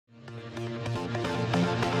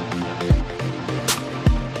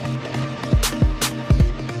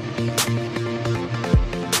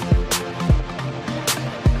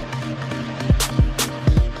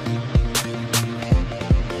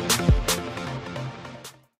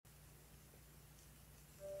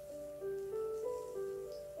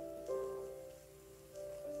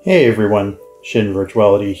Hey everyone,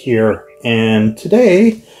 ShinVirtuality here, and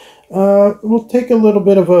today we'll take a little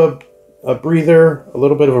bit of a breather, a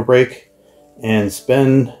little bit of a break, and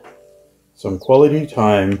spend some quality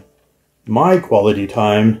time, my quality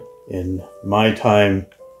time, in my time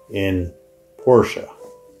in Portia.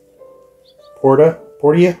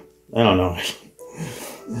 Portia? I don't know.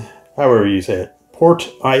 However you say it. Portia.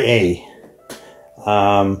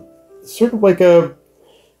 Sort of like a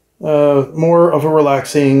more of a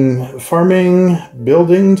relaxing farming,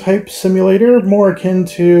 building type simulator, more akin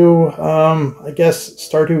to, I guess,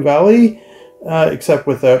 Stardew Valley, except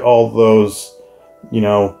without all those,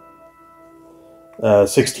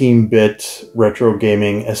 16-bit retro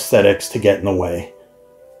gaming aesthetics to get in the way.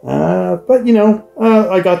 But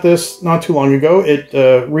I got this not too long ago. It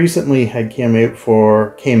recently came out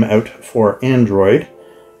for Android.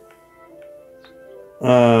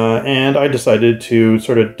 And I decided to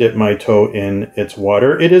sort of dip my toe in its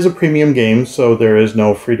water. It is a premium game, so there is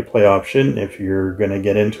no free-to-play option. If you're going to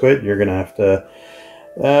get into it, you're going to have to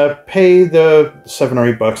pay the $7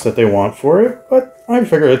 or $8 that they want for it. But I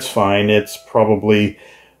figure it's fine. It's probably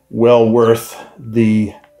well worth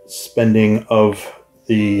the spending of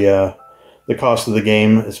the cost of the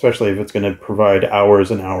game, especially if it's going to provide hours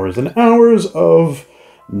and hours and hours of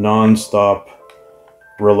non-stop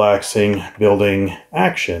relaxing building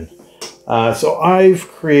action. So I've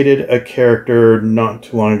created a character not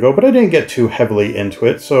too long ago, but I didn't get too heavily into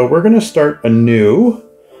it. So we're going to start anew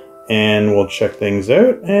and we'll check things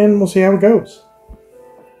out and we'll see how it goes.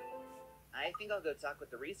 I think I'll go talk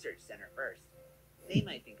with the research center first. They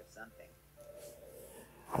might think of something.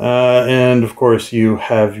 And of course you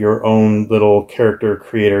have your own little character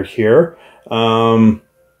creator here. My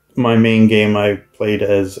main game I played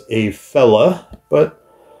as a fella, but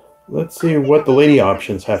let's see what the lady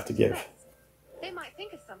options have to give. They might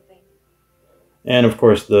think of something. And of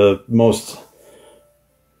course, the most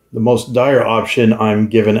dire option I'm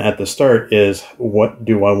given at the start is, what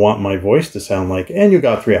do I want my voice to sound like? And you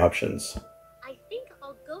got 3 options. I think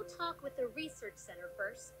I'll go talk with the research center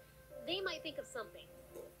first. They might think of something.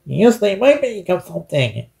 Yes, they might think of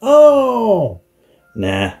something. Oh!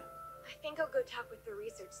 Nah. I think I'll go talk with the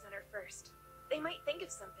research center first. They might think of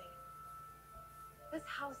something. This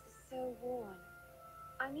house is so worn.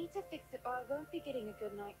 I need to fix it or I won't be getting a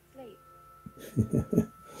good night's sleep.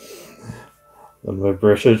 A little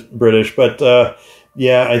bit British, but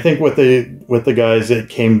yeah, I think with the guys it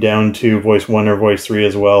came down to voice 1 or voice 3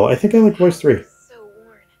 as well. I think I like voice 3. It's so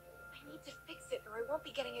worn. I need to fix it or I won't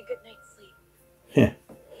be getting a good night's sleep. Yeah.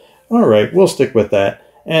 Alright, we'll stick with that.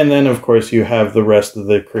 And then of course you have the rest of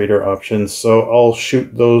the creator options, so I'll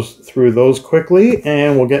shoot through those quickly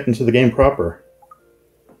and we'll get into the game proper.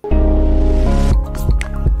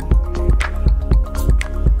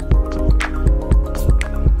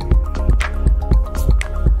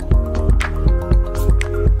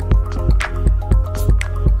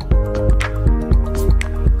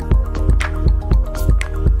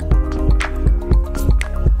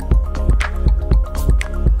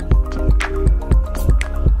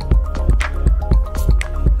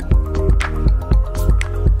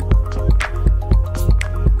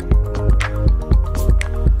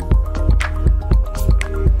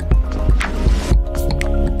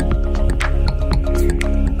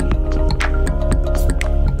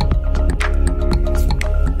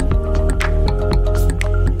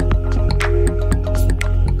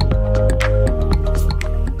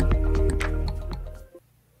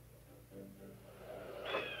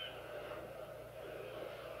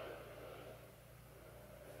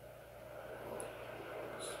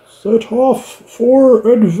 Set off for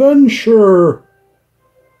adventure!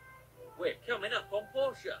 We're coming up on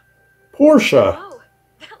Portia. Portia! Oh,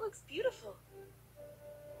 that looks beautiful.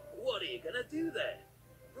 What are you gonna do there?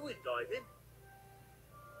 Ruin diving?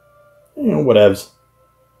 Whatevs.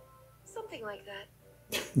 Something like that.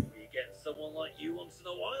 You get someone like you once in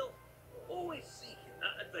a while? Always seeking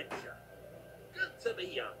that adventure. Good to be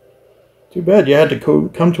young. Too bad you had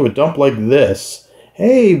to come to a dump like this.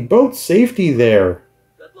 Hey, boat safety there!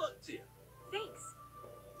 Good luck to you. Thanks.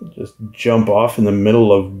 Just jump off in the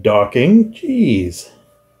middle of docking? Jeez.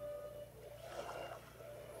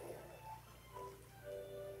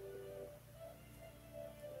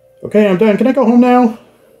 Okay, I'm done. Can I go home now?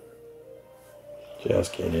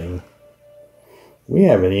 Just kidding. We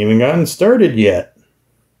haven't even gotten started yet.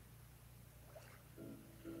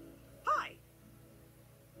 Hi.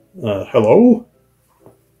 Hello?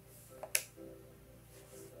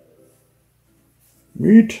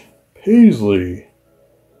 Meet Paisley.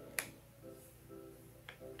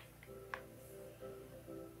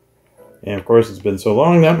 And of course it's been so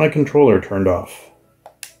long that my controller turned off.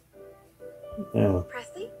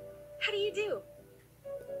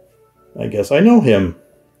 Yes, I know him.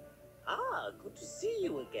 Ah, good to see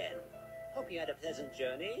you again. Hope you had a pleasant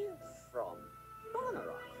journey from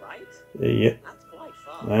Barnarock, right? Yeah, That's quite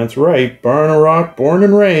far. that's right. Barnarock, born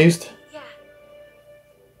and raised. Yeah.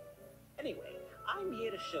 Anyway, I'm here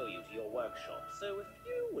to show you to your workshop, so if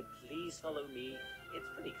you would please follow me, it's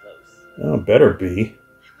pretty close. Oh, better be.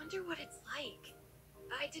 I wonder what it's like.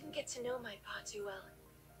 I didn't get to know my pa too well.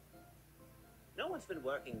 No one's been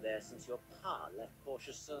working there since your pa left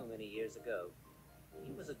Portia so many years ago.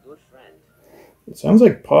 He was a good friend. It sounds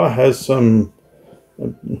like Pa has some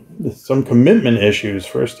commitment issues.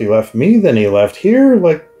 First he left me, then he left here.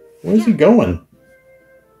 Like, where's he going?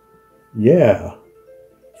 Yeah.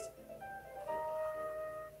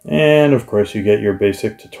 And, of course, you get your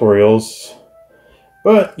basic tutorials.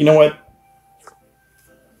 But, you know what?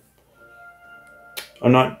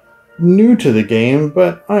 I'm not new to the game,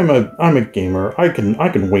 but I'm a gamer. I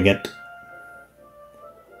can wing it.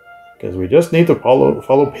 Because we just need to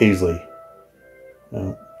follow Paisley.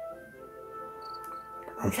 No.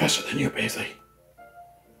 I'm faster than you, Paisley.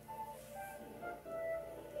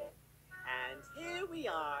 And here we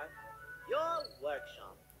are, your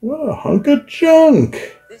workshop. What a hunk of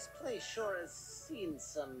junk! This place sure has seen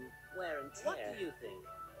some wear and tear. What do you think?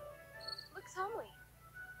 Looks homely.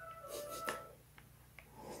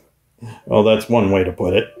 Well, that's one way to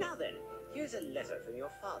put it. Now then, here's a letter from your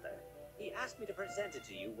father. He asked me to present it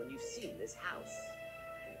to you when you've seen this house.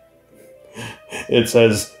 It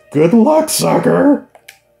says, "Good luck, sucker!"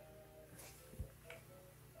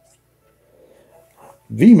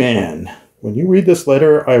 V-Man, when you read this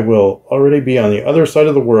letter, I will already be on the other side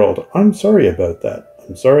of the world. I'm sorry about that.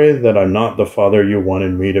 I'm sorry that I'm not the father you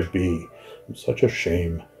wanted me to be. It's such a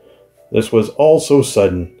shame. This was all so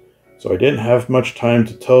sudden, so I didn't have much time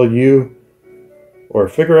to tell you or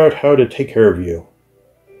figure out how to take care of you.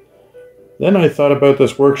 Then I thought about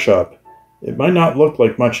this workshop. It might not look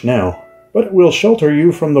like much now, but it will shelter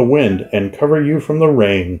you from the wind and cover you from the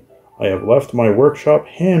rain. I have left my workshop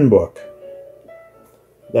handbook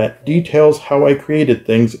that details how I created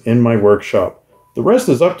things in my workshop. The rest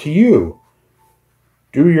is up to you.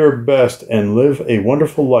 Do your best and live a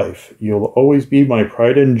wonderful life. You'll always be my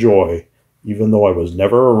pride and joy, even though I was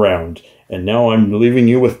never around. And now I'm leaving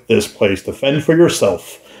you with this place to fend for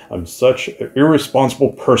yourself. I'm such an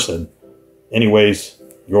irresponsible person. Anyways,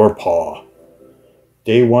 your Pa.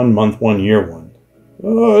 Day 1, month 1, year 1.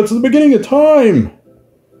 Oh, it's the beginning of time!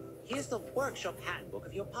 Here's the workshop handbook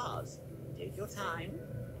of your pa's. Take your time.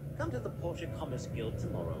 Come to the Portia Commerce Guild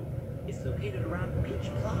tomorrow. It's located around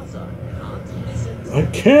Beach Plaza. Can't miss it. I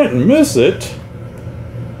can't miss it!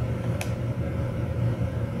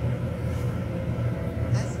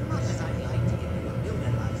 As much as I'd like to give you a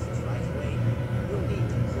builder license right away, you'll need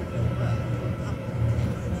to prove your worth for a couple of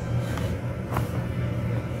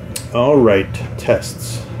tests. Alright,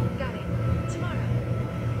 tests. Got it. Tomorrow.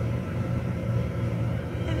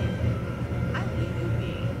 Anyway, I'll leave you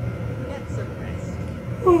be. Get some rest.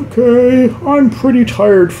 Okay, I'm pretty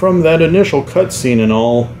tired from that initial cutscene and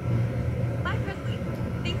all. Bye, Presley.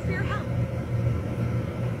 Thanks for your help.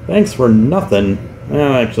 Thanks for nothing.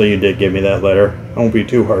 Well, actually, you did give me that letter. I won't be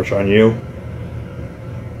too harsh on you.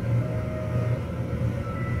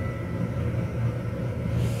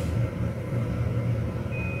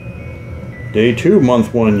 Day 2,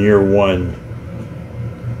 month 1, year 1.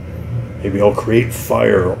 Maybe I'll create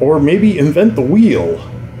fire, or maybe invent the wheel.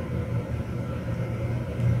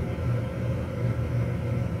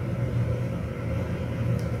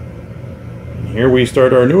 And here we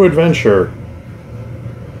start our new adventure.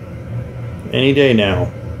 Any day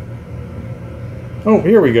now. Oh,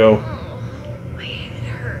 here we go. Oh, my head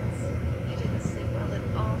hurts. I didn't sleep well at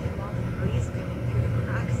all from all the breeze coming through the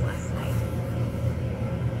cracks last night.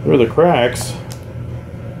 Through the cracks.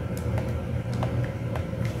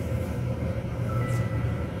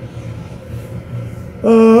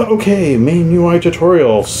 Okay, main UI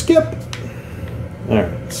tutorial. Skip!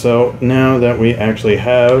 Alright, so now that we actually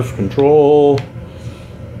have control,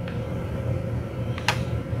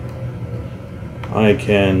 I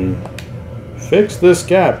can fix this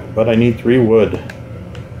gap, but I need 3 wood.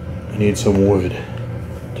 I need some wood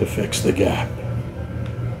to fix the gap.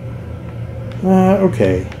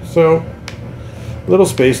 Okay, so little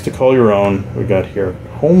space to call your own. We got here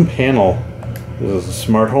home panel. This is a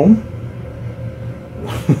smart home.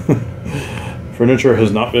 Furniture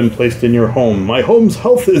has not been placed in your home. My home's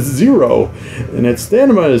health is 0, and its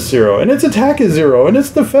stamina is 0, and its attack is 0, and its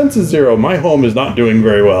defense is 0. My home is not doing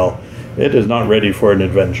very well. It is not ready for an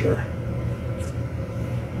adventure.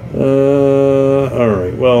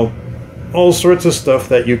 Alright, well, all sorts of stuff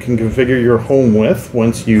that you can configure your home with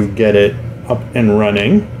once you get it up and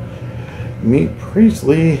running. Meet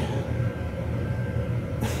Presley.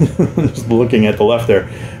 Just looking at the left there.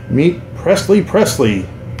 Meet Presley.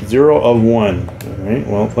 0 of 1. Alright,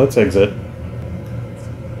 well, let's exit.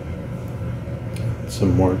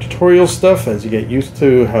 Some more tutorial stuff as you get used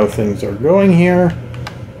to how things are going here.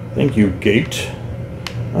 Thank you, gate.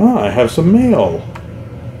 Ah, I have some mail.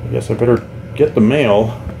 I guess I better get the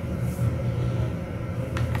mail.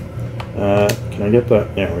 Can I get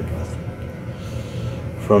that? There we go.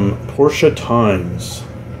 From Portia Times.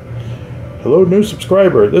 Hello, new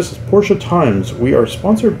subscriber. This is Portia Times. We are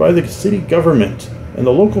sponsored by the city government and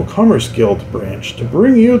the local Commerce Guild branch to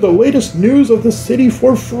bring you the latest news of the city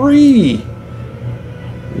for free.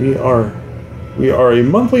 We are a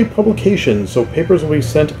monthly publication, so papers will be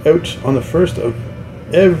sent out on the 1st of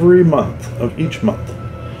every month of each month.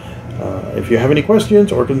 If you have any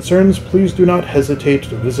questions or concerns, please do not hesitate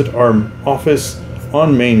to visit our office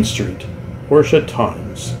on Main Street, Portia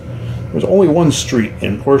Times. There's only one street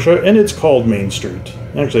in Portia, and it's called Main Street.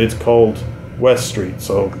 Actually, it's called West Street,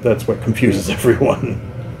 so that's what confuses everyone.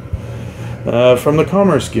 From the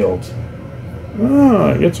Commerce Guild.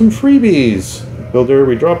 Ah, get some freebies. Builder,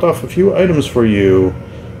 we dropped off a few items for you.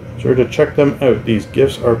 Be sure to check them out. These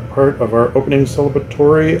gifts are part of our opening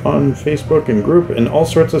celebratory on Facebook and group and all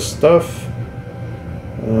sorts of stuff.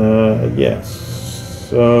 Yes.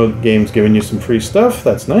 So, the game's giving you some free stuff.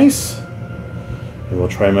 That's nice. And we'll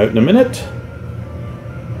try them out in a minute.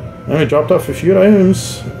 And we dropped off a few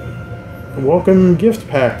items. A welcome gift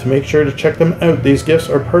pack to make sure to check them out. These gifts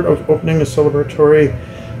are part of opening a celebratory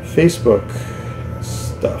Facebook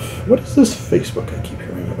stuff. What is this Facebook I keep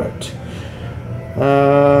hearing about?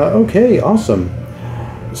 Okay, awesome.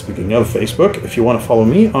 Speaking of Facebook, if you want to follow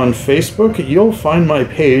me on Facebook, you'll find my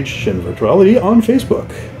page, ShinVirtuality, on Facebook.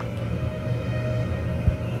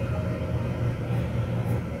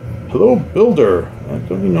 Hello, Builder.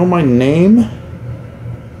 Don't you know my name?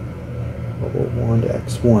 Bubble Wand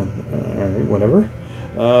X1. Alright, whatever.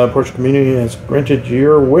 Portia community has granted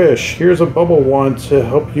your wish. Here's a bubble wand to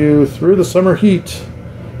help you through the summer heat.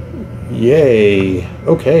 Yay.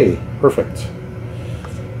 Okay, perfect.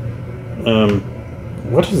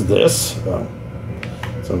 What is this? Oh,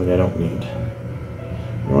 something I don't need.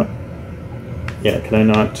 You know what? Yeah, can I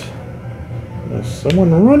not? There's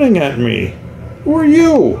someone running at me. Who are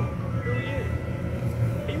you? Who are you?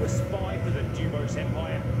 Are you a spy for the Dubos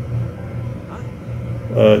Empire?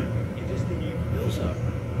 Huh? You're just the new builder.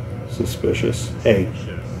 Suspicious. Hey,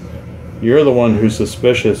 you're the one who's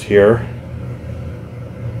suspicious here.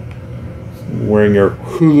 Wearing your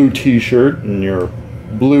Hulu t-shirt and your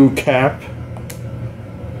blue cap.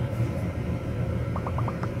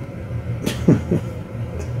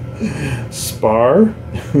 Spar?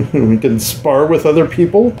 We can spar with other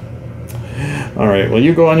people? Alright, well,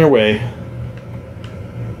 you go on your way.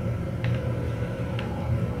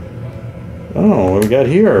 Oh, what do we got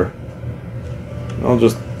here? I'll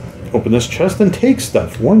just open this chest and take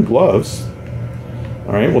stuff. Worn gloves.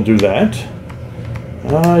 Alright, we'll do that.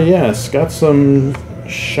 Yes, got some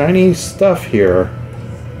shiny stuff here.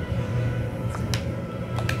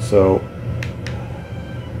 So,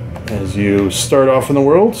 as you start off in the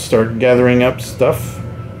world, start gathering up stuff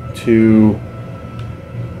to...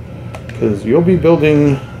 because you'll be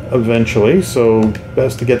building eventually, so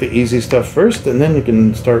best to get the easy stuff first, and then you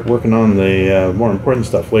can start working on the more important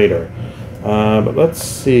stuff later. But let's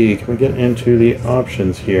see, can we get into the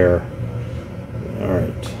options here?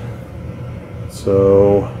 Alright.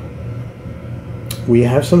 So, we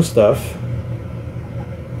have some stuff.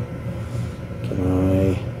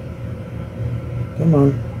 Can I... come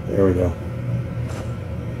on. There we go.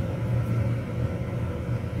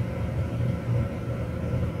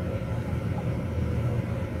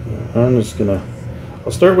 I'm just gonna...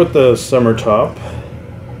 I'll start with the summer top.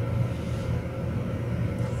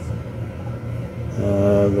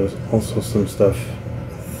 There's also some stuff.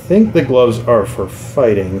 I think the gloves are for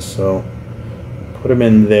fighting, so put them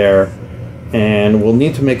in there. And we'll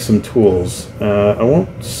need to make some tools. I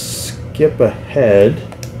won't skip ahead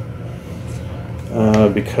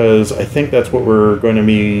because I think that's what we're going to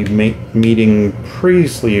be meeting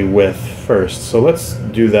Presley with first. So let's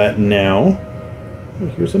do that now.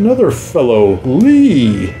 Here's another fellow,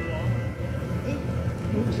 Lee.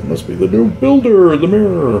 This must be the new builder, the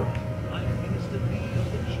mirror.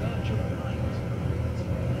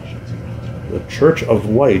 The Church of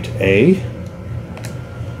Light, eh?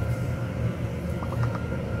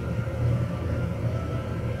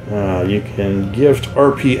 You can gift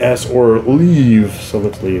RPS or leave. So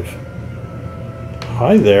let's leave.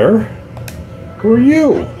 Hi there. Who are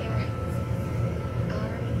you?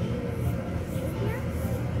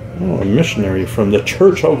 Oh, a missionary from the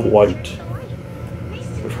Church of Light.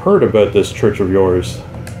 heard about this church of yours.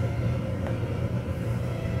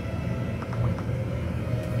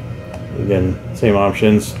 Again, same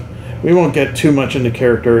options. We won't get too much into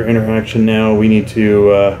character interaction now. We need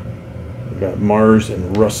to, we got Mars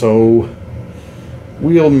and Russo.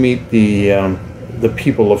 We'll meet the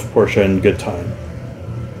people of Portia in good time.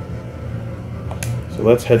 So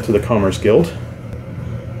let's head to the Commerce Guild.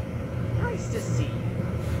 Nice to see you.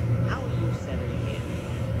 How are you settling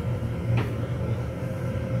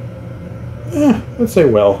in? Let's say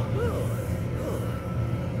well.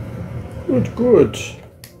 Good, good. Good.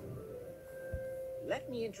 Let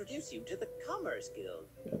me introduce you to the Commerce Guild.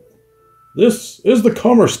 This is the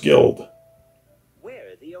Commerce Guild.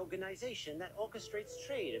 We're the organization that orchestrates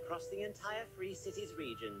trade across the entire Free Cities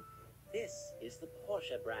region. This is the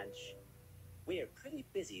Portia branch. We're pretty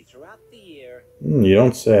busy throughout the year. You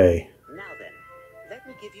don't say. Now then, let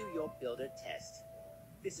me give you your builder test.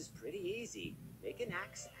 This is pretty easy. Make an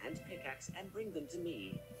axe and pickaxe and bring them to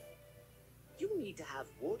me. You need to have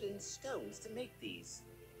wood and stones to make these.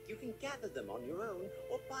 You can gather them on your own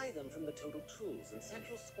or buy them from the Total Tools in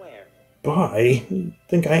Central Square. Buy?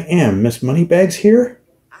 Think I am Miss Moneybags here?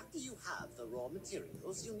 After you have the raw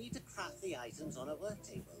materials, you need to craft the items on a work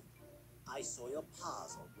table. I saw your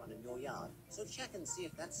paths run in your yard, so check and see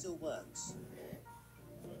if that still works.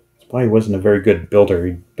 Spy wasn't a very good builder.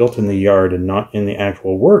 He built in the yard and not in the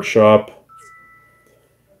actual workshop.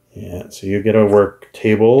 Yeah, so you get a work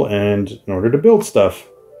table and in order to build stuff.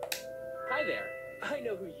 Hi there. I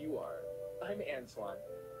know who you are. I'm Antoine.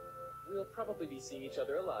 We'll probably be seeing each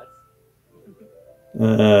other a lot.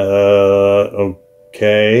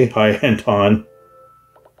 Okay. Hi, Anton.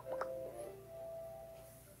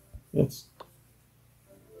 It's...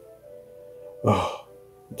 Oh,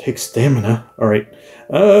 it takes stamina. Alright.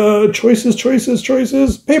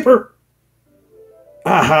 Choices. Paper!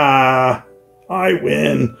 Aha! I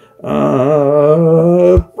win.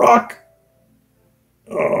 Rock!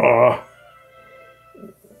 Oh.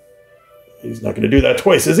 He's not going to do that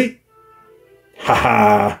twice, is he?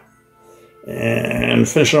 Haha! And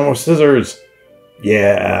finish it with scissors.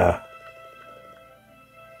 Yeah.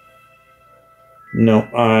 No,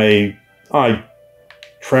 I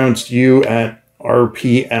trounced you at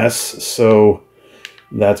RPS, so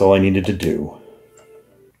that's all I needed to do.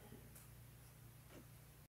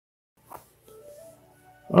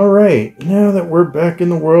 Alright, now that we're back in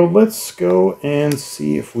the world, let's go and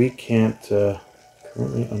see if we can't...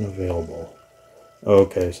 currently unavailable.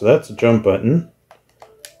 Okay, so that's a jump button.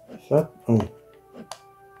 I thought... Oh.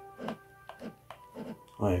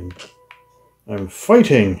 I'm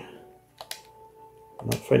fighting. I'm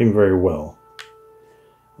not fighting very well.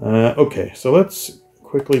 Okay, so let's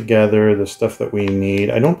quickly gather the stuff that we need.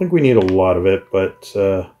 I don't think we need a lot of it, but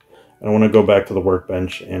I want to go back to the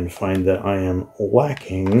workbench and find that I am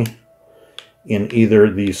lacking in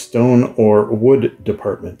either the stone or wood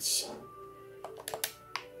departments.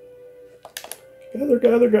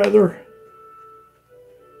 Gather.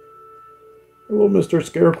 Hello, Mr.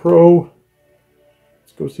 Scarecrow.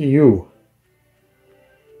 Let's go see you.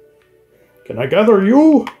 Can I gather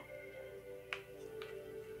you? I'm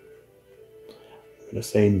going to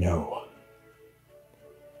say no.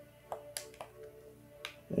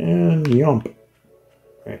 And yump.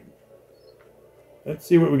 Right. Let's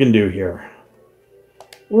see what we can do here.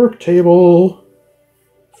 Work table.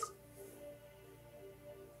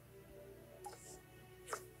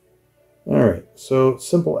 Alright, so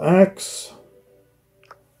simple axe.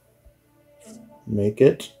 Make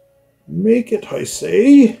it, I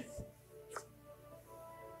say.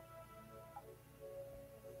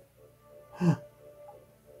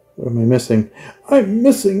 What am I missing? I'm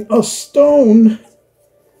missing a stone.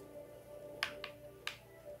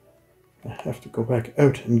 I have to go back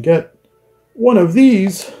out and get one of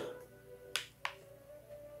these.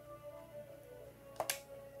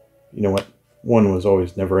 You know what? One was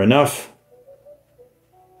always never enough.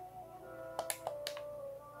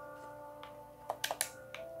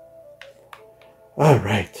 All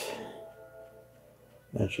right.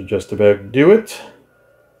 That should just about do it.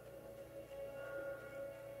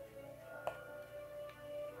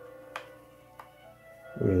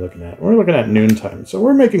 What are we looking at? We're looking at noontime, so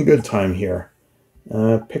we're making good time here.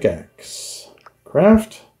 Pickaxe.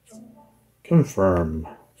 Craft. Confirm.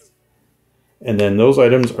 And then those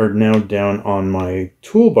items are now down on my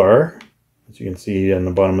toolbar, as you can see on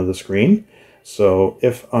the bottom of the screen. So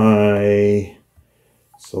if I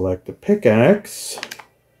select the pickaxe...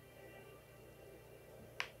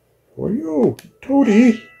 Who are you?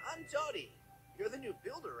 Toady? Hey, I'm Toady. You're the new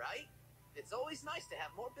builder, right? It's always nice to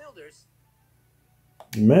have more builders.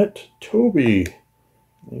 Met Toby.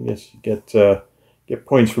 I guess you get Get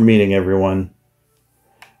points for meeting everyone.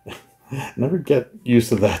 Never get used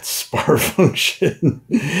to that spar function.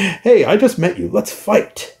 Hey, I just met you. Let's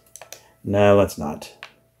fight. No, let's not.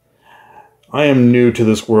 I am new to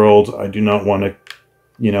this world. I do not want to,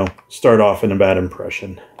 you know, start off in a bad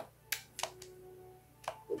impression.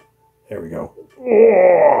 There we go.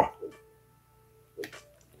 Oh!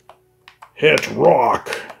 Hit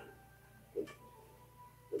rock.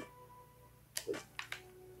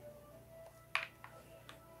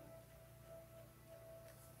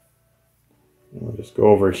 We'll just go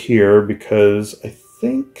over here because I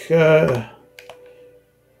think... Oh,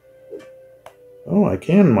 I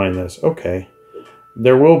can mine this. Okay.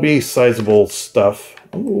 There will be sizable stuff.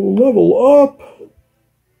 Oh, level up!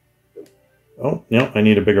 Oh, no, I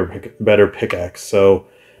need a better pickaxe. So,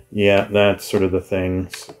 yeah, that's sort of the thing.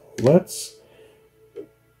 So let's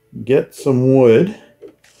get some wood.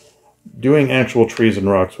 Doing actual trees and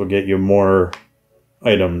rocks will get you more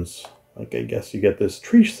items. Like, I guess you get this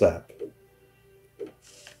tree sap.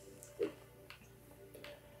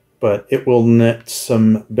 But it will net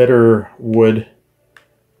some better wood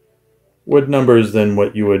numbers than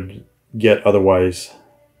what you would get otherwise.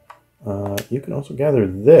 You can also gather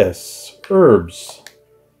this. Herbs.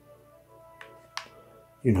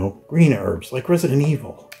 You know, green herbs, like Resident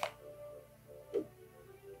Evil.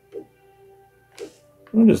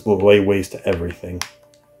 I'll just lay waste to everything.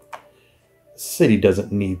 The city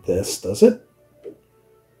doesn't need this, does it?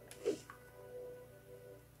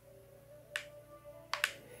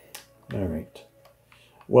 Alright.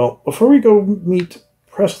 Well, before we go meet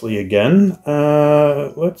Presley again,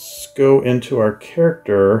 let's go into our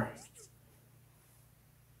character.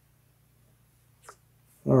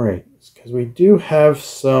 Alright, because we do have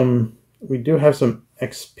some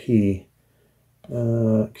XP.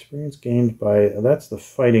 Experience gained by, that's the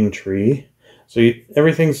fighting tree. So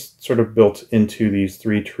everything's sort of built into these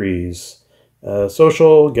three trees.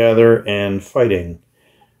 Social, gather, and fighting.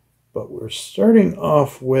 But we're starting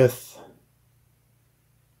off with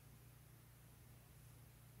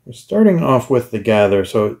the gather,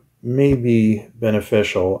 so it may be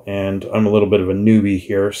beneficial, and I'm a little bit of a newbie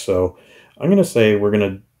here, so I'm going to say we're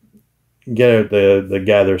going to get out the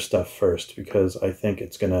gather stuff first, because I think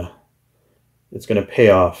it's going to pay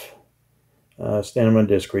off. Stamina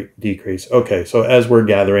decrease. Okay, so as we're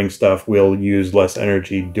gathering stuff, we'll use less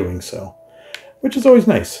energy doing so, which is always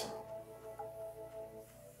nice.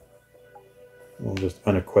 We'll just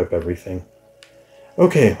unequip everything.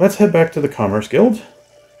 Okay, let's head back to the Commerce Guild.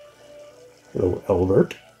 Hello,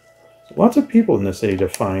 Albert. So lots of people in the city to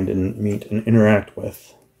find and meet and interact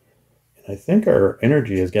with. And I think our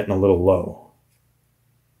energy is getting a little low.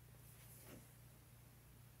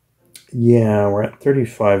 Yeah, we're at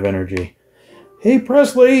 35 energy. Hey,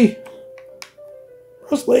 Presley!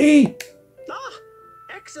 Presley! Ah!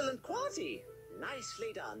 Excellent quality!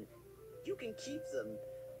 Nicely done. You can keep them.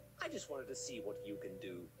 I just wanted to see what you can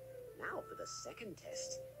do. Now for the second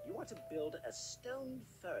test. You want to build a stone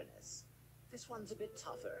furnace. This one's a bit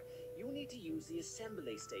tougher. You need to use the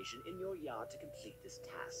assembly station in your yard to complete this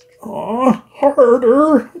task. Aw,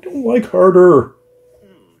 harder! I don't like harder.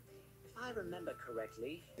 If I remember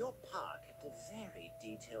correctly, your pa kept a very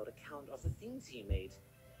detailed account of the things he made.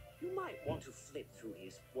 You might want to flip through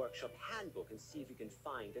his workshop handbook and see if you can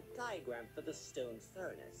find a diagram for the stone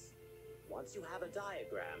furnace. Once you have a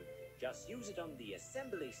diagram, just use it on the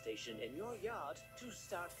assembly station in your yard to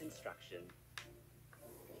start construction.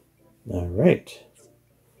 Alright.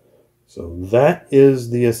 So that is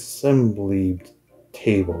the assembly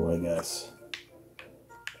table, I guess.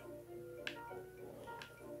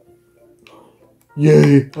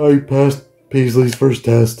 Yay! I passed Paisley's first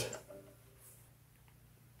test.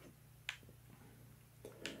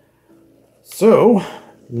 So,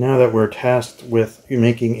 now that we're tasked with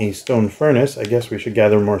making a stone furnace, I guess we should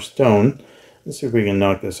gather more stone. Let's see if we can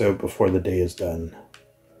knock this out before the day is done.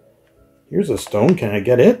 Here's a stone. Can I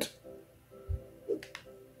get it?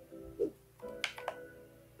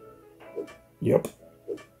 Yep.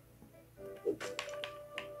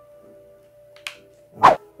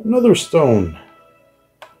 Another stone.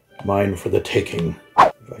 Mine for the taking.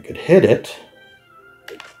 If I could hit it.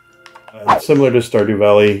 Similar to Stardew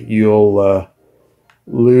Valley, you'll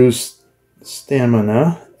lose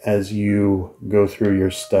stamina as you go through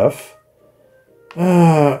your stuff.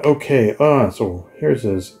 Okay. So here's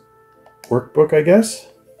his workbook, I guess.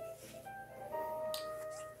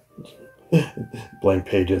 Blank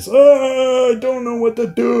pages. I don't know what to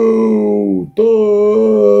do.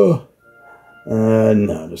 Duh.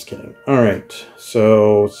 No, just kidding. Alright,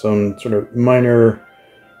 so some sort of minor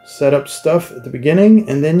setup stuff at the beginning,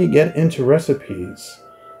 and then you get into recipes.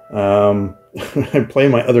 I play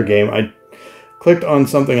my other game. I clicked on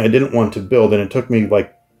something I didn't want to build, and it took me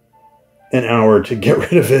like an hour to get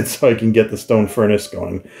rid of it so I can get the stone furnace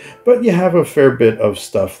going. But you have a fair bit of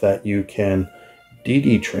stuff that you can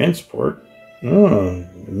DD transport. Oh,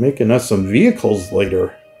 making us some vehicles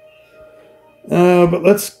later. But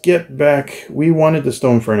let's get back. We wanted the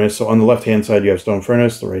stone furnace, so on the left-hand side you have stone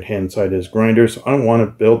furnace, the right-hand side is grinder, so I want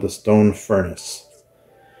to build the stone furnace.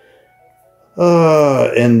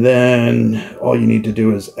 And then all you need to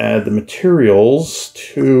do is add the materials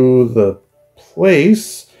to the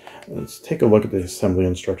place. Let's take a look at the assembly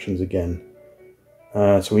instructions again.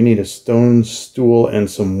 So we need a stone stool and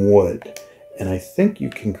some wood. And I think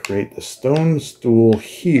you can create the stone stool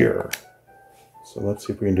here. So let's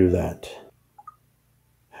see if we can do that.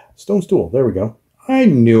 Stone stool, there we go. I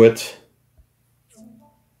knew it.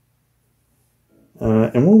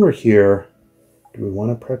 And while we're here, do we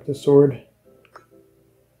want to prep the sword?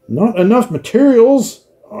 Not enough materials!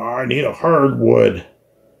 Oh, I need a hardwood.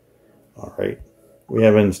 Alright. We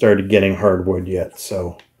haven't started getting hardwood yet,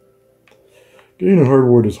 so... getting a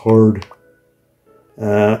hardwood is hard.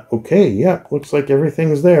 Okay, yeah, looks like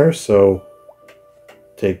everything's there, so...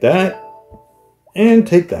 take that, and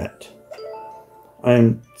take that.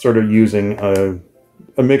 I'm sort of using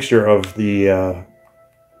a mixture of the,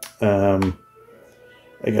 I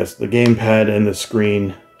guess, the gamepad and the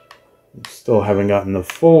screen. Still haven't gotten the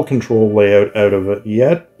full control layout out of it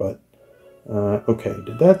yet, but okay.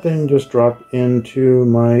 Did that thing just drop into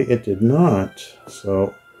my... it did not.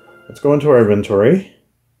 So let's go into our inventory.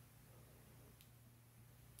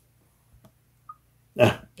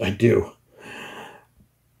 Ah, I do.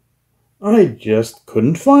 I just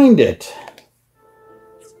couldn't find it.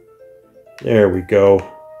 There we go.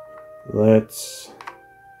 Let's...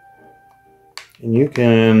 and you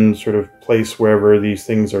can sort of place wherever these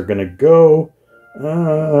things are going to go.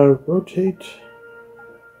 Rotate.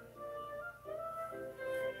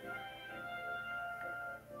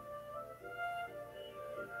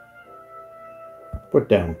 Put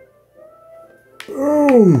down.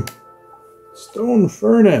 Boom! Stone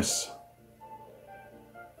furnace.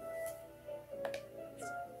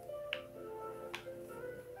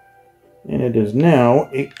 And it is now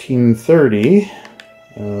 18:30.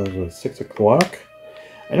 6 o'clock.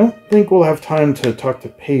 I don't think we'll have time to talk to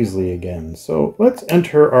Paisley again, so let's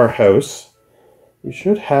enter our house. We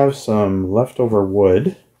should have some leftover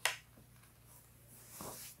wood.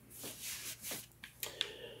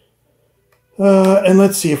 And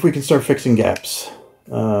let's see if we can start fixing gaps.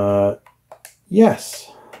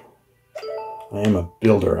 Yes. I am a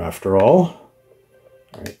builder after all.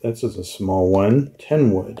 Alright, this is a small one.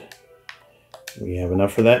 10 wood. We have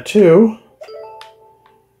enough for that too.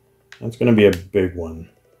 That's going to be a big one.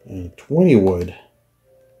 And 20 wood.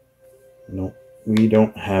 Nope, we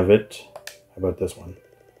don't have it. How about this one?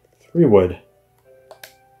 3 wood.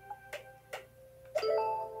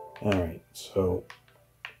 Alright, so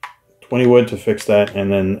 20 wood to fix that,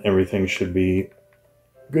 and then everything should be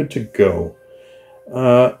good to go.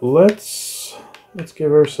 Let's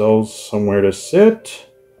give ourselves somewhere to sit,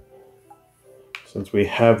 since we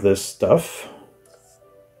have this stuff.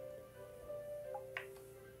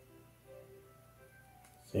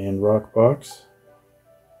 Sand rock box.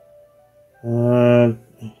 Do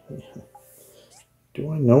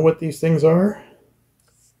I know what these things are?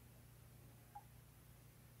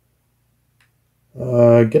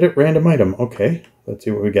 Get it random item. Okay, let's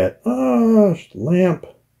see what we get. Ah, lamp.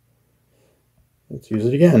 Let's use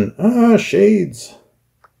it again. Ah, shades.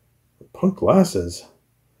 Punk glasses.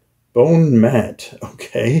 Bone mat.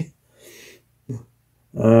 Okay.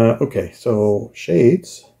 Okay, so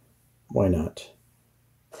shades. Why not?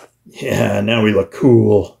 Yeah, now we look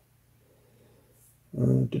cool.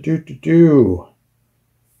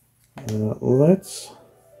 Let's...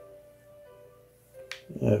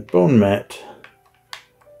 bone mat.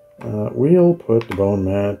 We'll put the bone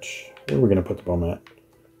mat... where are we going to put the bone mat?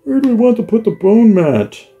 Where do we want to put the bone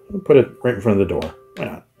mat? We'll put it right in front of the door. Why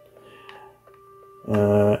not?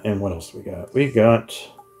 And what else we got? We got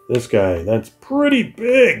this guy. That's pretty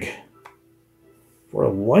big for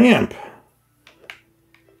a lamp.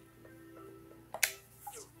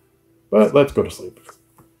 But let's go to sleep.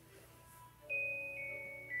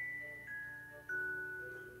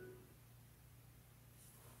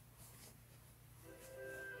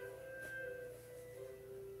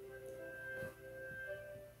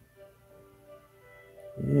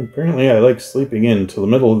 And apparently I like sleeping in till the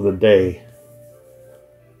middle of the day.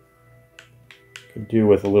 Could do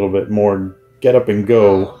with a little bit more get up and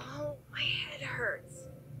go. Oh, my head hurts.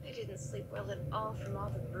 I didn't sleep well at all from all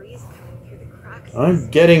the breeze coming through the cracks. I'm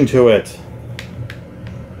getting to it.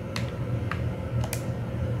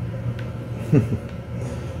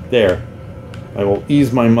 There. I will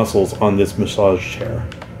ease my muscles on this massage chair.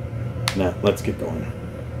 Now, let's get going.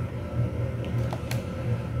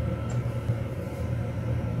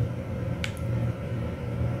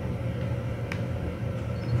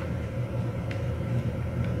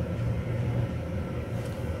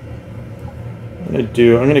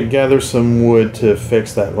 I'm going to gather some wood to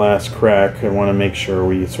fix that last crack. I want to make sure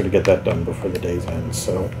we sort of get that done before the day's end.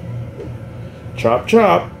 So, chop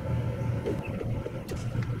chop.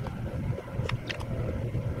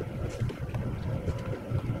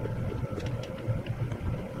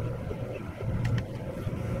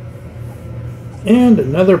 And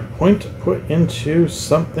another point to put into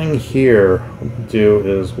something here. What we'll do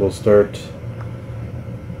is we'll start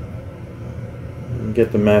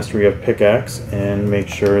get the mastery of pickaxe and make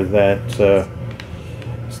sure that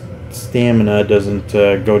stamina doesn't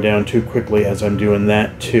go down too quickly as I'm doing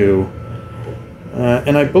that too.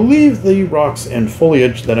 And I believe the rocks and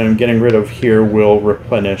foliage that I'm getting rid of here will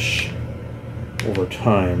replenish over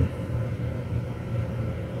time.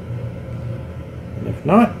 And if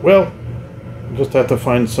not, well, we'll just have to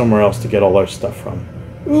find somewhere else to get all our stuff from.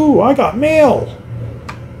 Ooh, I got mail!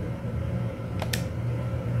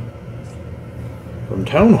 From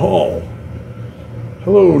Town Hall.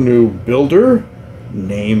 Hello, new builder.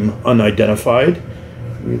 Name unidentified.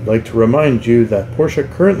 We'd like to remind you that Portia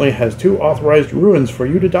currently has 2 authorized ruins for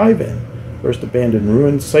you to dive in. First abandoned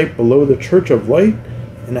ruin site below the Church of Light,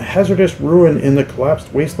 and a hazardous ruin in the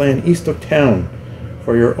collapsed wasteland east of town.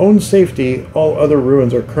 For your own safety, all other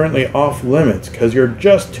ruins are currently off limits, because you're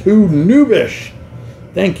just too noobish.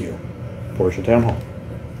 Thank you, Portia Town Hall.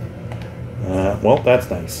 Well, that's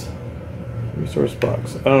nice. Resource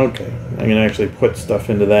box. Okay, I'm going to actually put stuff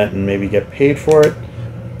into that and maybe get paid for it,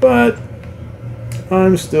 but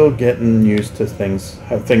I'm still getting used to things,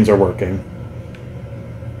 how things are working.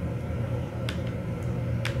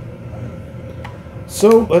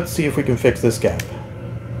 So, let's see if we can fix this gap.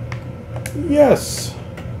 Yes!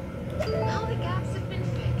 All the gaps have been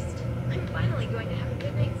fixed. I'm finally going to have a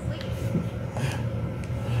good night's sleep.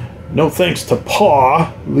 No thanks to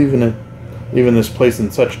Pa, leaving this place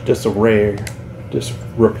in such disrepair.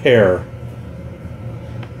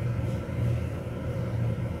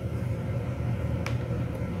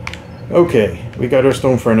 Okay, we got our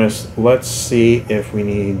stone furnace. Let's see if we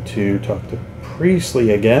need to talk to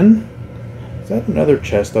Presley again. Is that another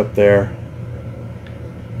chest up there?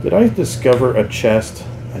 Did I discover a chest?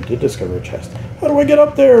 I did discover a chest. How do I get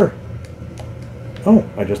up there? Oh,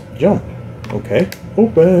 I just jumped. Okay,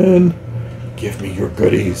 open. Give me your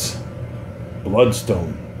goodies.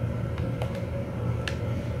 Bloodstone.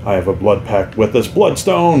 I have a blood pact with this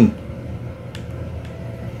bloodstone.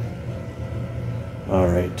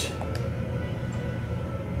 Alright.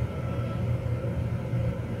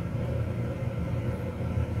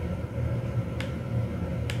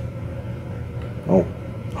 Oh.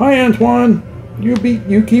 Hi, Antoine.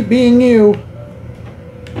 You keep being you.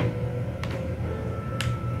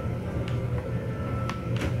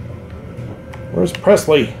 Where's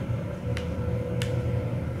Presley?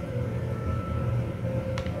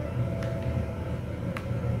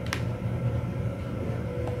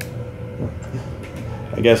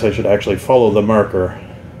 I guess I should actually follow the marker.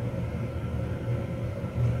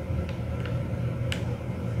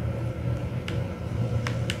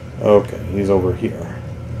 Okay, he's over here.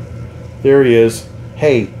 There he is.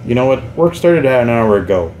 Hey, you know what? Work started an hour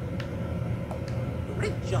ago.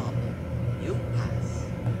 Great job. You pass.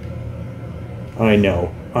 I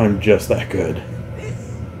know. I'm just that good.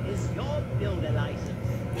 This is your builder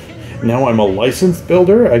license. Now I'm a licensed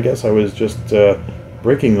builder? I guess I was just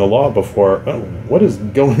breaking the law before. Oh, what is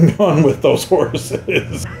going on with those horses?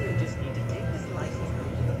 Now you just need to take this license to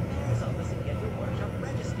the mayor's office and get your workshop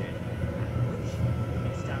registered. After which, you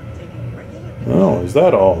can start taking regular Oh, is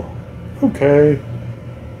that all? Okay.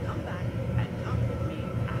 Come back and talk with me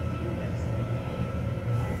after you register.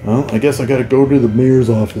 Well, I guess I gotta go to the mayor's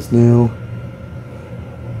office now.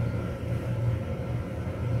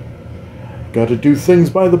 Gotta do things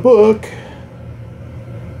by the book.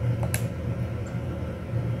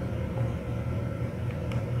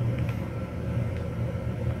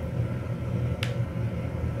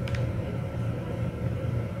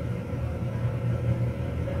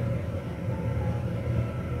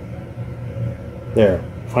 There.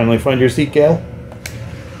 Finally find your seat, Gail?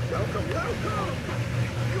 Welcome, welcome!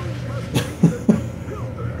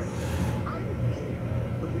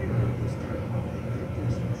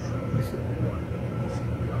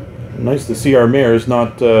 Nice to see our mayors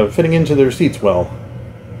not fitting into their seats well.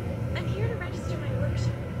 I'm here to register my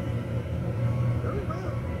workshop. Very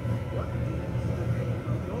well. What is the name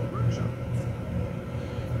of your workshop?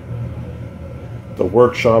 The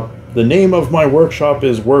workshop. The name of my workshop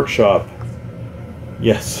is Workshop.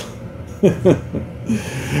 Yes.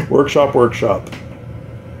 Workshop, workshop.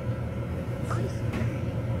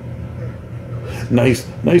 Nice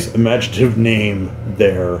imaginative name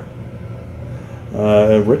there.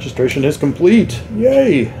 Registration is complete.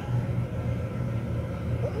 Yay!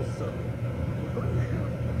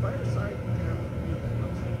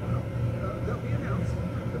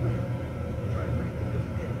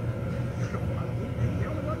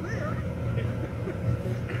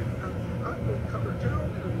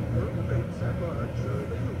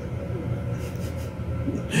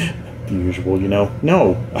 The usual, you know.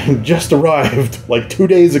 No, I just arrived like 2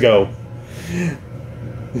 days ago.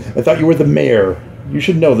 I thought you were the mayor. You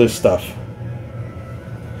should know this stuff.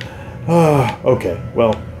 Okay.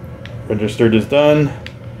 Well, registered is done.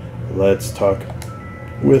 Let's talk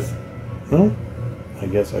with... Well, I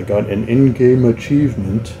guess I got an in-game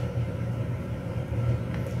achievement.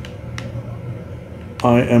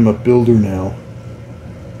 I am a builder now.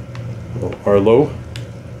 Hello, Arlo.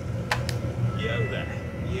 Yo there.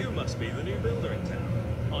 You must be the new builder in town.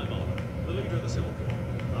 I'm Arlo, the leader of the Civil Corps.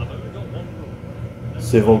 I've only got one rule.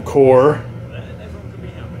 Civil Corps. Then everyone can be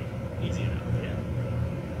happy. Easy enough, yeah?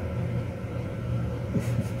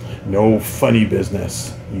 No funny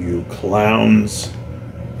business, you clowns.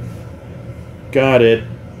 Got it.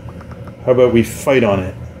 How about we fight on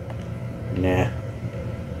it? Nah.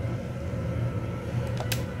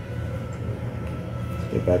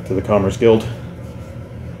 Let's get back to the Commerce Guild.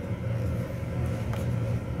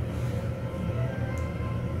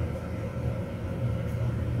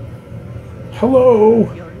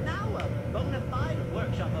 Hello! You're now a bona fide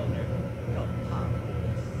workshop owner. Your pop will be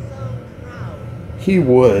so proud. He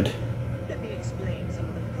would. Let me explain some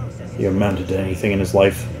of the processes. He amounted to anything in his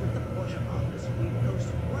life. Here at the Portia office, we post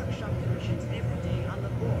workshop commissions every day on the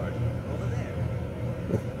board over there.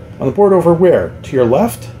 On the board over where? To your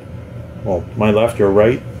left? Well, my left, your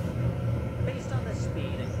right. Based on the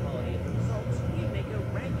speed and quality of the results, we make a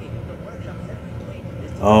ranking of the workshops every week.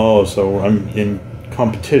 Oh, so I'm in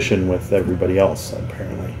competition with everybody else,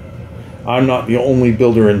 apparently. I'm not the only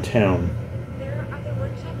builder in town. There are other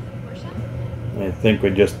workshops in Portia? I think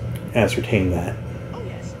we just ascertained that. Oh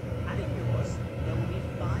yes, and in yours, there will be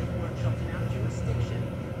 5 workshops in our jurisdiction.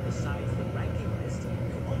 Besides the ranking list, you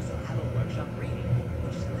also have a workshop rating,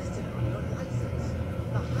 which is listed on your license.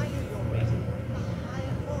 The higher your rating, the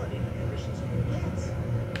higher quality the commissions you get.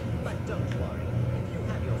 But don't worry, if you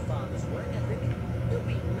have your father's work ethic, you'll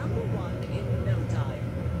be #1 in no time.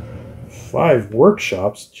 5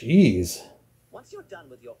 workshops? Jeez. Once you're done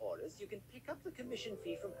with your orders, you can pick up the commission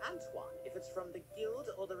fee from Antoine if it's from the guild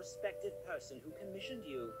or the respective person who commissioned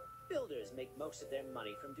you. Builders make most of their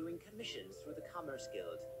money from doing commissions through the Commerce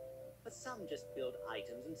Guild. But some just build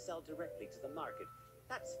items and sell directly to the market.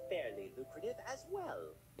 That's fairly lucrative as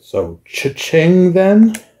well. So, cha-ching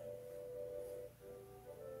then?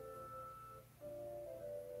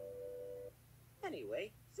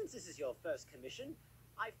 Anyway, since this is your first commission,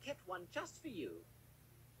 I've kept one just for you.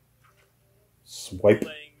 Swipe.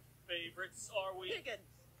 Playing favorites, are we? Higgins,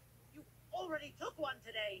 you already took one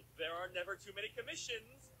today. There are never too many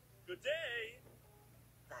commissions. Good day.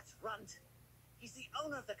 That's Runt. He's the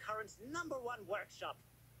owner of the current's #1 workshop.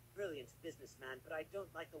 Brilliant businessman, but I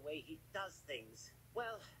don't like the way he does things.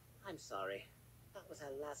 Well, I'm sorry. That was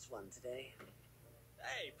our last one today.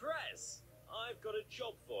 Hey, Press. I've got a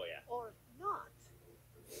job for you. Or not.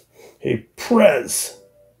 Hey, Prez!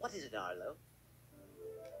 What is it, Arlo?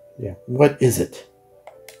 Yeah, what is it?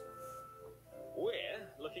 We're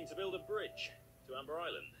looking to build a bridge to Amber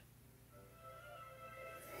Island.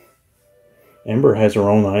 Amber has her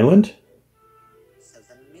own island? So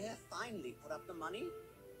the mayor finally put up the money?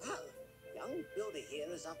 Well, young Builder here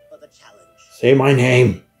is up for the challenge. Say my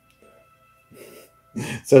name.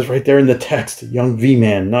 It says right there in the text, young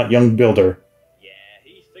V-Man, not young builder. Yeah,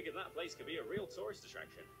 he figured that place could be a real tourist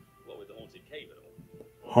attraction. What with the haunted cave and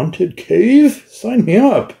all. Haunted cave? Sign me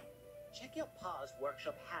up. Check your pa's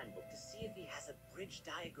workshop handbook to see if he has a bridge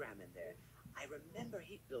diagram in there. I remember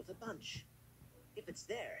he built a bunch. If it's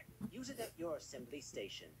there, use it at your assembly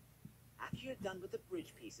station. After you're done with the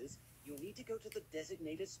bridge pieces, you'll need to go to the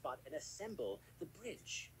designated spot and assemble the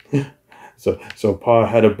bridge. So Pa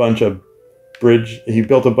had a bunch of he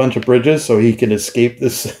built a bunch of bridges so he can escape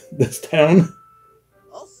this town.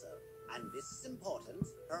 Also, and this is important,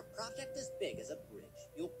 her project is big as a bridge.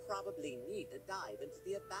 You'll probably need to dive into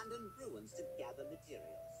the abandoned ruins to gather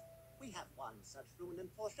materials. We have one such ruin in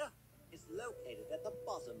Portia. It's located at the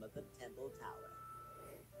bottom of the Temple Tower.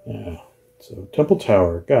 Yeah, so Temple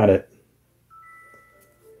Tower, got it.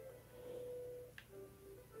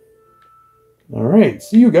 Alright,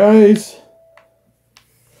 see you guys!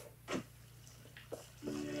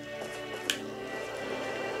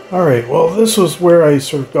 Alright, well this was where I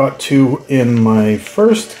sort of got to in my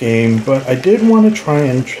first game, but I did want to try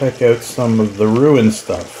and check out some of the ruin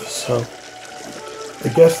stuff. So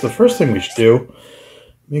I guess the first thing we should do,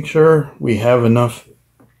 make sure we have enough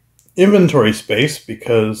inventory space,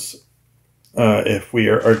 because if we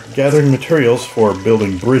are gathering materials for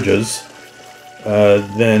building bridges,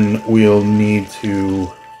 then we'll need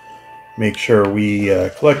to make sure we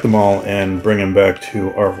collect them all and bring them back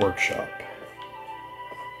to our workshop.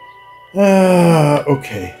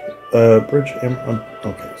 Okay. Bridge.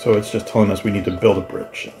 Okay, so it's just telling us we need to build a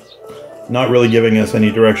bridge. Not really giving us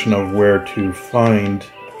any direction of where to find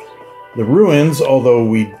the ruins, although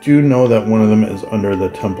we do know that one of them is under the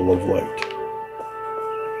Temple of Light.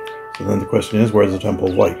 So then the question is, where's the Temple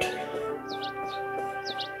of Light?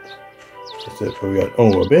 That's it. What we got?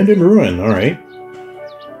 Oh, abandoned ruin. All right.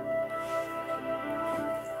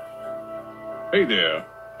 Hey there.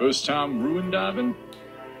 First time ruin diving?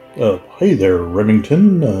 Hey there,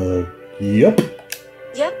 Remington. Yep.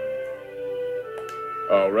 Yep.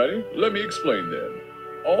 Alrighty, let me explain then.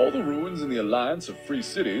 All the ruins in the Alliance of Free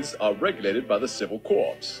Cities are regulated by the Civil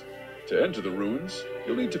Corps. To enter the ruins,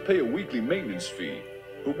 you'll need to pay a weekly maintenance fee,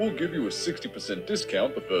 but we'll give you a 60%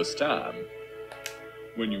 discount the first time.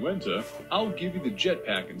 When you enter, I'll give you the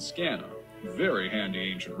jetpack and scanner. Very handy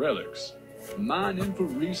ancient relics. Mining for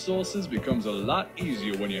resources becomes a lot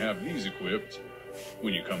easier when you have these equipped.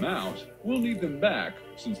 When you come out, we'll need them back,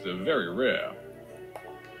 since they're very rare.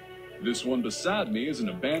 This one beside me is an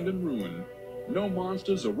abandoned ruin. No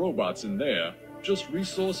monsters or robots in there, just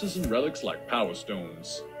resources and relics like power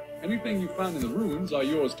stones. Anything you find in the ruins are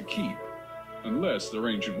yours to keep, unless they're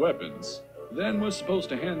ancient weapons. Then we're supposed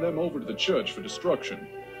to hand them over to the church for destruction.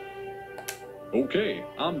 Okay,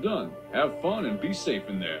 I'm done. Have fun and be safe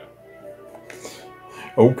in there.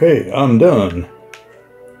 Okay, I'm done.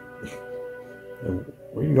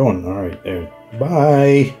 Where are you going? Alright, there.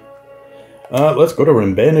 Bye! Let's go to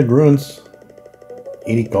abandoned ruins.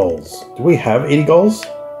 80 gulls. Do we have 80 gulls?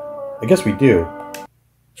 I guess we do.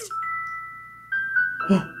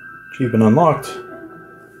 Achievement unlocked.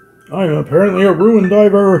 I'm apparently a ruin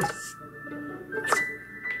diver!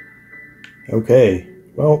 Okay,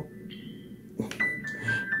 well...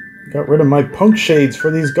 got rid of my punk shades for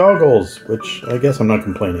these goggles, which I guess I'm not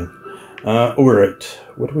complaining. Alright,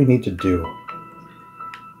 what do we need to do?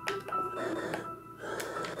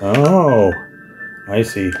 Oh, I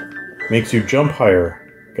see. Makes you jump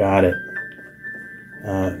higher. Got it.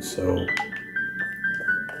 So...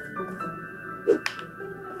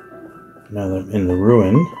 now that I'm in the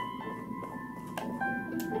ruin...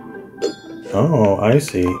 oh, I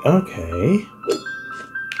see. Okay.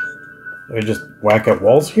 Do I just whack at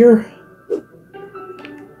walls here?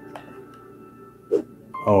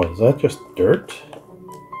 Oh, is that just dirt?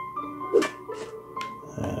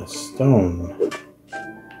 Stone.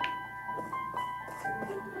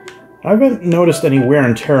 I haven't noticed any wear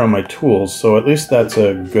and tear on my tools, so at least that's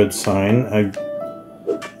a good sign. I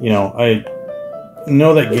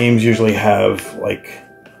know that games usually have, like,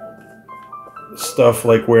 stuff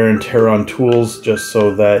like wear and tear on tools just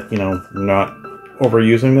so that, not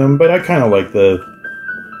overusing them, but I kind of like the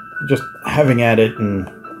just having at it and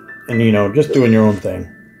just doing your own thing.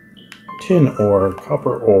 Tin ore,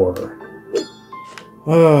 copper ore.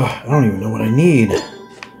 I don't even know what I need.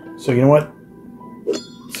 So you know what?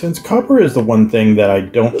 Since copper is the one thing that I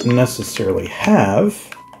don't necessarily have,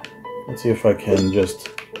 let's see if I can just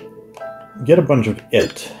get a bunch of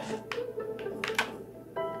it.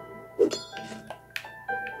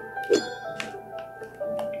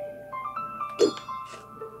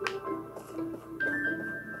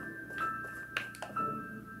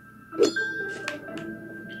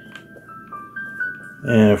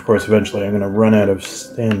 And of course, eventually I'm going to run out of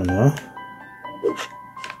stamina.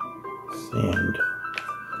 Sand.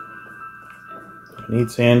 I need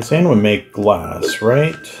sand. Sand would make glass,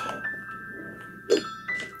 right?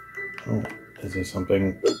 Oh, is there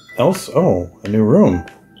something else? Oh, a new room.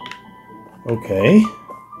 Okay.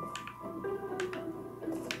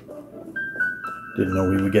 Didn't know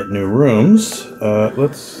we would get new rooms.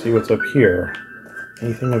 Let's see what's up here.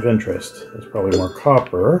 Anything of interest? There's probably more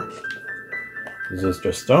copper. Is this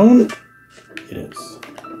just stone? It is.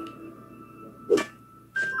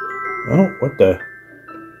 Oh, what the?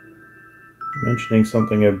 Mentioning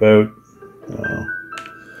something about...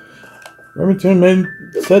 Remington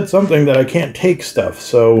said something that I can't take stuff,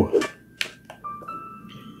 so...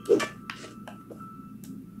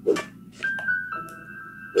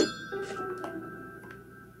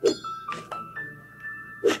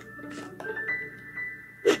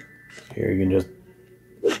 Here you can just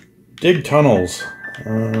dig tunnels.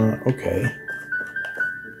 Okay.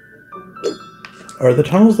 Are the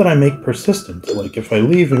tunnels that I make persistent? Like, if I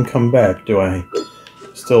leave and come back, do I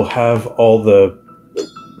still have all the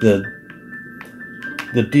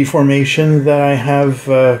deformation that I have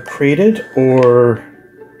created, or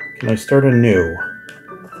can I start anew?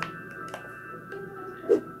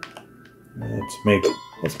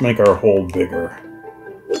 Let's make our hole bigger.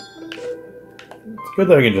 It's good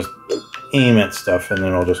that I can just aim at stuff and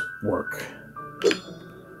then it'll just work.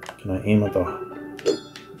 Can I aim at the...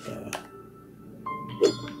 Yeah.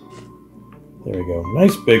 There we go.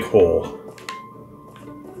 Nice big hole.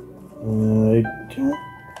 I'm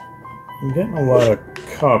getting a lot of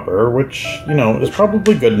copper, which, you know, is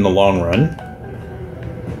probably good in the long run.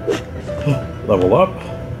 Level up.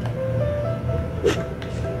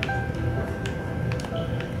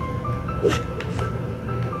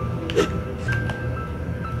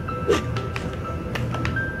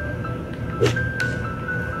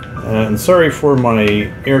 And sorry for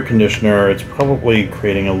my air conditioner, it's probably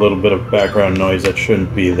creating a little bit of background noise that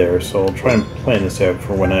shouldn't be there, so I'll try and plan this out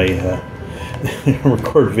for when I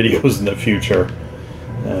record videos in the future.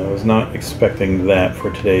 I was not expecting that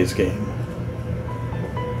for today's game.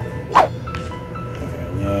 Okay,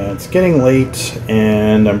 yeah, it's getting late,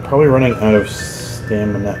 and I'm probably running out of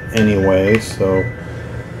stamina anyway, so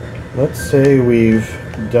let's say we've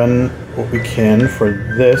done what we can for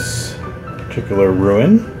this particular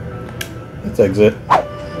ruin. Let's exit.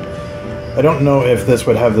 I don't know if this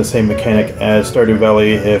would have the same mechanic as Stardew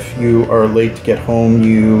Valley. If you are late to get home,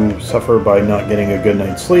 you suffer by not getting a good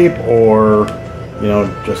night's sleep, or, you know,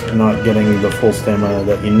 just not getting the full stamina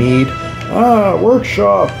that you need. Ah,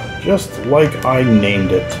 workshop! Just like I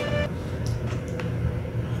named it.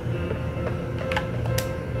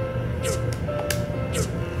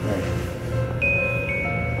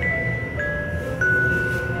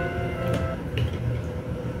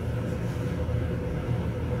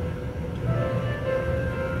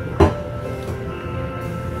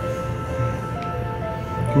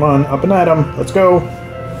 Come on, up and at 'em. Let's go.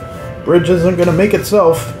 Bridge isn't gonna make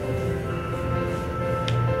itself.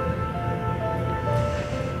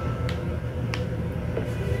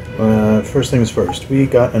 First things first, we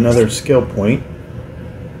got another skill point.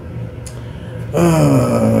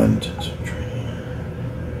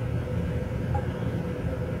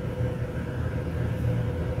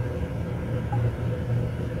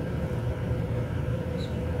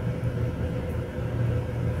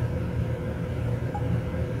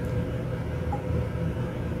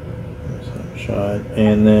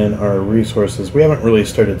 And then our resources. We haven't really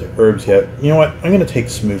started the herbs yet. You know what? I'm going to take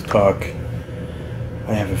smooth talk.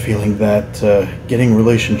 I have a feeling that getting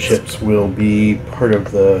relationships will be part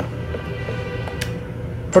of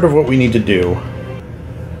what we need to do.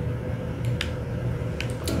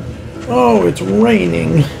 Oh, it's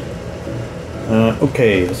raining.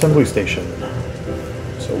 Okay, assembly station.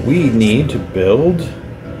 So we need to build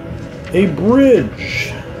a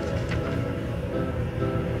bridge.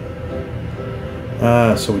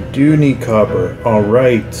 So we do need copper.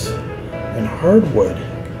 Alright. And hardwood.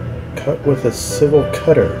 Cut with a civil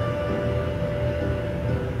cutter.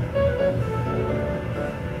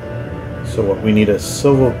 So what, we need a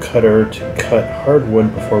civil cutter to cut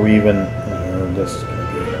hardwood before we even... this is going to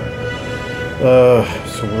be...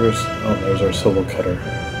 so where's... Oh, there's our civil cutter.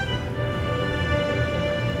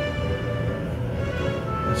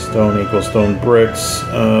 Stone equals stone bricks.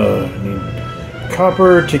 I need...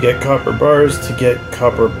 copper to get copper bars to get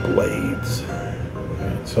copper blades.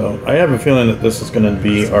 Okay, so I have a feeling that this is going to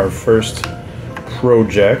be our first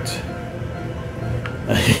project.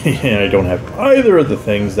 And I don't have either of the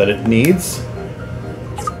things that it needs.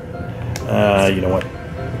 You know what?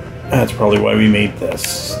 That's probably why we made this.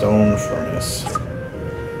 Stone furnace.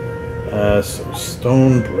 So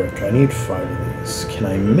stone brick. I need 5 of these. Can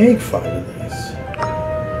I make 5 of these?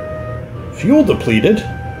 Fuel depleted?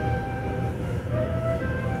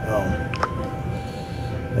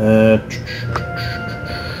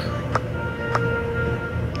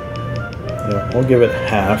 Yeah, we'll give it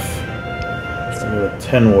half. I'll give it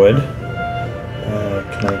 10 wood.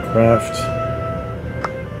 Can I craft?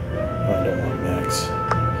 I don't want max.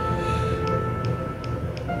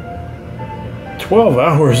 12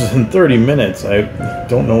 hours and 30 minutes. I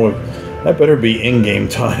don't know if that better be in-game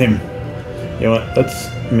time. You know what? Let's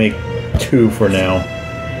make 2 for now.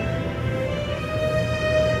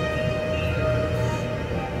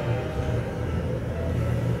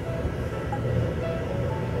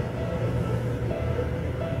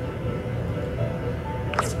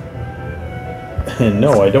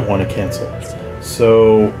 No, I don't want to cancel.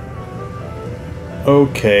 So,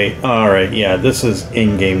 Okay, alright, yeah, this is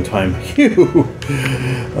in-game time. Phew!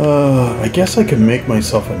 I guess I could make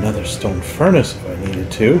myself another stone furnace if I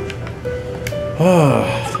needed to.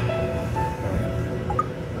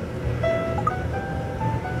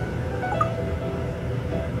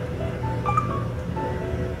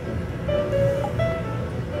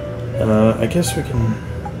 I guess we can...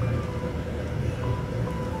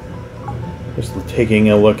 Just taking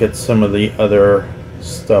a look at some of the other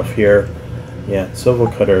stuff here. Yeah,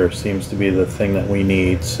 Silver Cutter seems to be the thing that we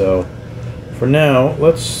need, so for now,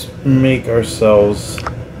 let's make ourselves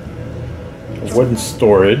a wooden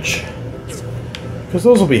storage, because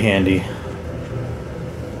those will be handy.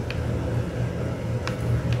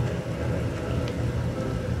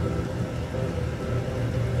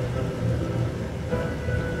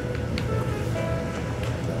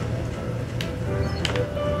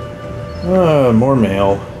 More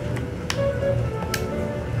mail.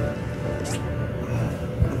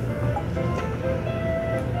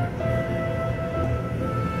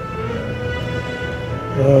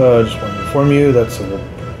 Just want to inform you that the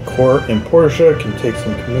court in Portia can take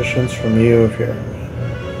some commissions from you if you're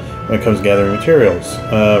when it comes to gathering materials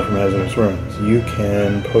from hazardous ruins. You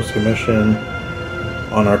can post a commission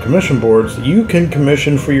on our commission boards. You can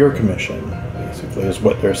commission for your commission, basically, is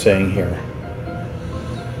what they're saying here.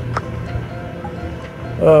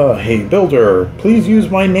 Hey, builder, please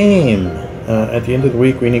use my name. At the end of the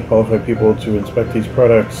week, we need qualified people to inspect these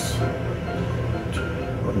products.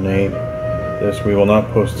 Coordinate this. We will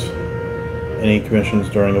not post any commissions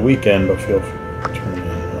during the weekend, but feel free to turn in.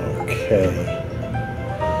 Okay.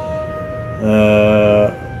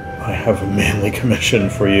 I have a manly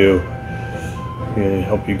commission for you. To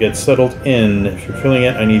help you get settled in. If you're feeling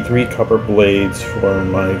it, I need 3 copper blades for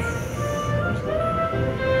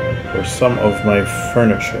some of my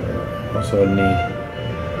furniture.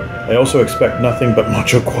 I also expect nothing but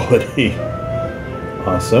macho quality.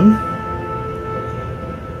 Awesome.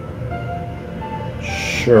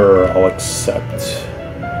 Sure, I'll accept.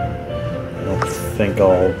 I don't think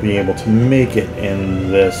I'll be able to make it in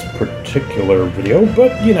this particular video,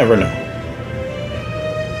 but you never know.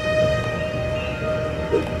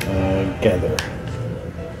 Gather.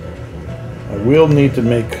 I will need to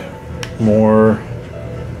make more.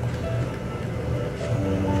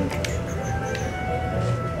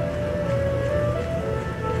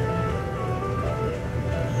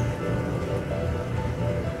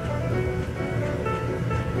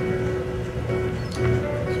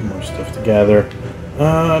 Some more stuff to gather.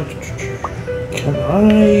 Can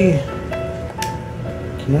I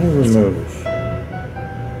remove?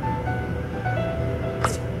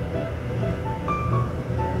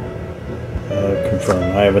 Confirm.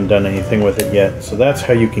 I haven't done anything with it yet, so that's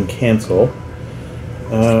how you can cancel.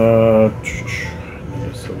 Need a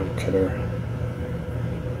silver cutter.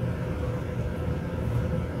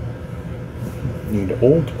 Need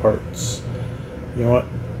old parts. You know what?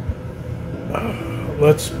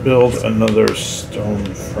 Let's build another stone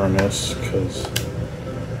furnace, because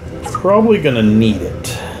we're probably gonna need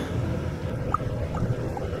it.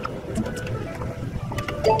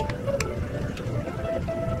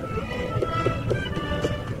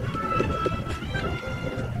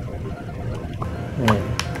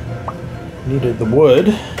 Needed the wood.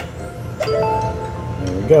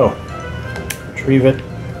 There we go. Retrieve it.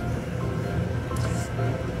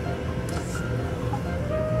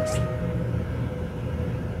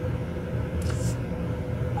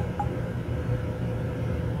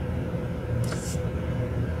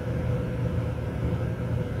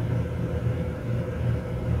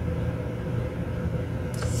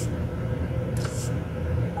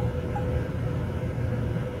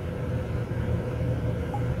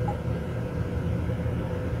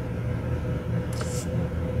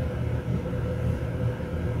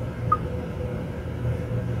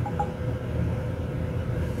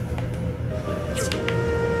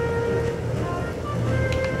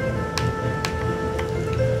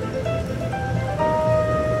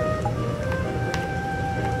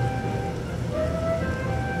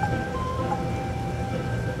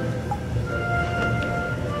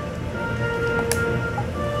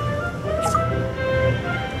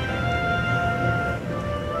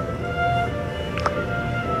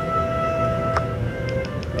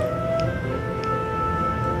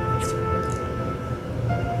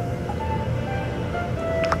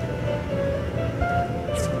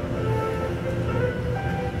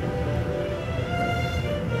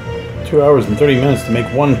 Two hours and 30 minutes to make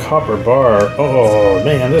 1 copper bar. Oh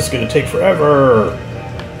man, this is going to take forever.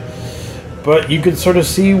 But you can sort of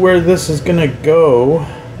see where this is going to go.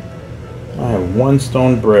 I have 1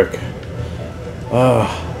 stone brick.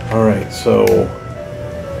 Alright, so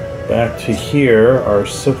back to here, our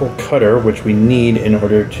civil cutter, which we need in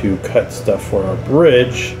order to cut stuff for our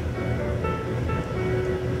bridge.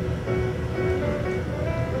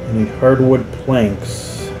 I need hardwood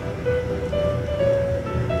planks.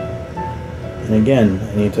 And again,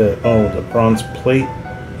 I need to... oh, the bronze plate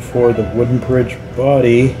for the wooden bridge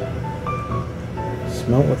body.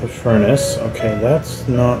 Smelt with a furnace. Okay, that's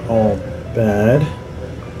not all bad.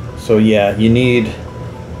 So yeah, you need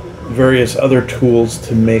various other tools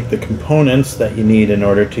to make the components that you need in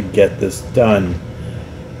order to get this done.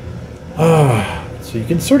 So you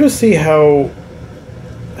can sort of see how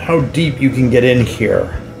deep you can get in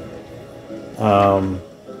here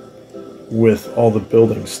with all the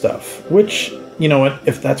building stuff. Which, you know what,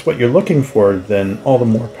 if that's what you're looking for, then all the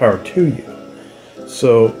more power to you.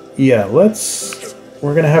 So yeah,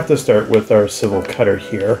 we're gonna have to start with our civil cutter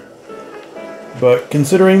here. But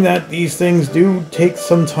considering that these things do take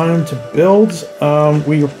some time to build,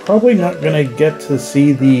 we are probably not going to get to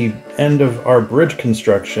see the end of our bridge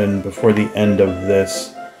construction before the end of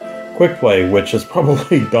this Quickplay, which has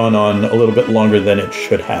probably gone on a little bit longer than it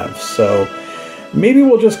should have. So maybe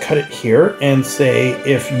we'll just cut it here and say,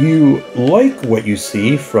 if you like what you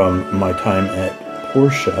see from my time at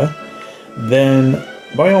Portia, then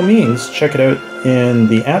by all means check it out in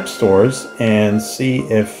the app stores and see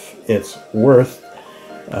if it's worth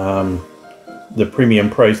the premium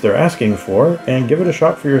price they're asking for, and give it a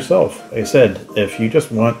shot for yourself. Like I said, if you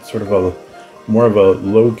just want sort of a more of a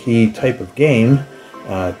low-key type of game,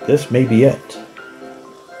 this may be it.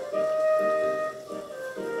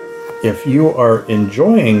 If you are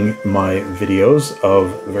enjoying my videos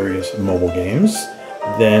of various mobile games,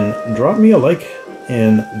 then drop me a like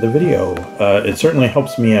in the video. It certainly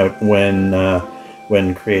helps me out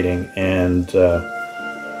when creating, and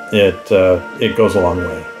it goes a long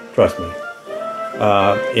way, trust me.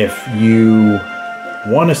 If you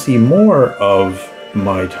want to see more of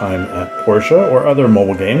my time at Portia or other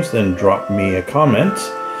mobile games, then drop me a comment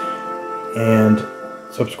and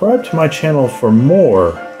subscribe to my channel for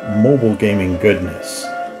more mobile gaming goodness.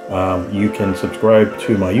 You can subscribe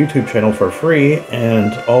to my YouTube channel for free,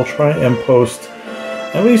 and I'll try and post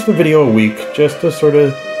at least a video a week just to sort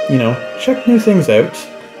of, you know, check new things out.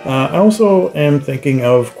 I also am thinking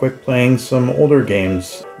of quick playing some older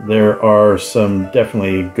games. There are some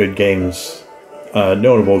definitely good games,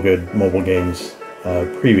 notable good mobile games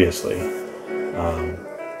previously.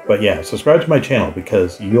 But yeah, subscribe to my channel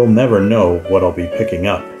because you'll never know what I'll be picking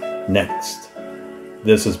up next.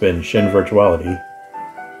 This has been ShinVirtuality.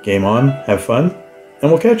 Game on, have fun,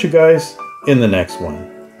 and we'll catch you guys in the next one.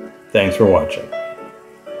 Thanks for watching.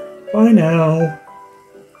 Bye now.